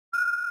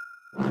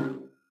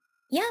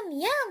Yum,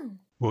 yum!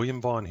 William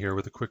Vaughn here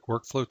with a quick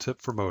workflow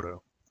tip for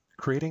MODO.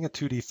 Creating a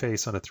 2D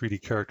face on a 3D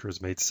character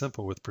is made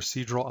simple with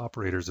procedural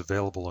operators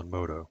available in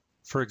MODO.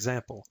 For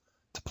example,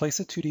 to place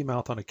a 2D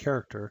mouth on a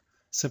character,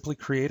 simply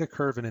create a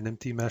curve in an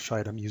empty mesh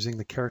item using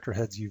the character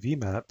head's UV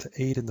map to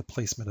aid in the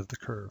placement of the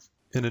curve.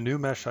 In a new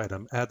mesh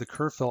item, add the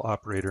curve fill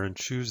operator and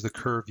choose the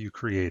curve you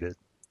created.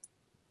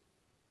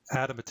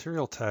 Add a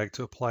material tag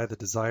to apply the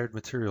desired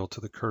material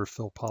to the curve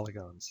fill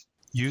polygons.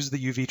 Use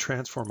the UV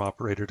transform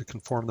operator to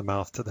conform the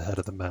mouth to the head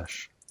of the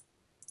mesh.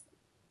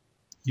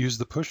 Use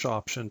the push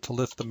option to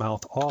lift the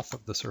mouth off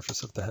of the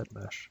surface of the head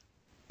mesh.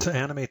 To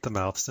animate the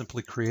mouth,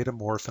 simply create a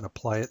morph and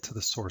apply it to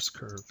the source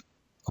curve.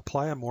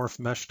 Apply a morph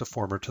mesh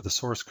deformer to the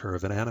source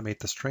curve and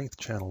animate the strength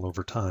channel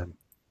over time.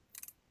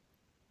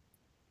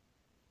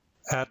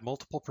 Add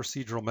multiple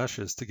procedural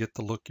meshes to get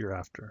the look you're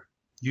after.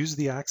 Use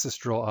the axis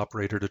drill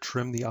operator to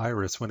trim the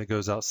iris when it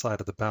goes outside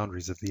of the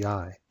boundaries of the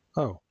eye.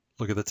 Oh,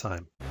 look at the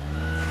time.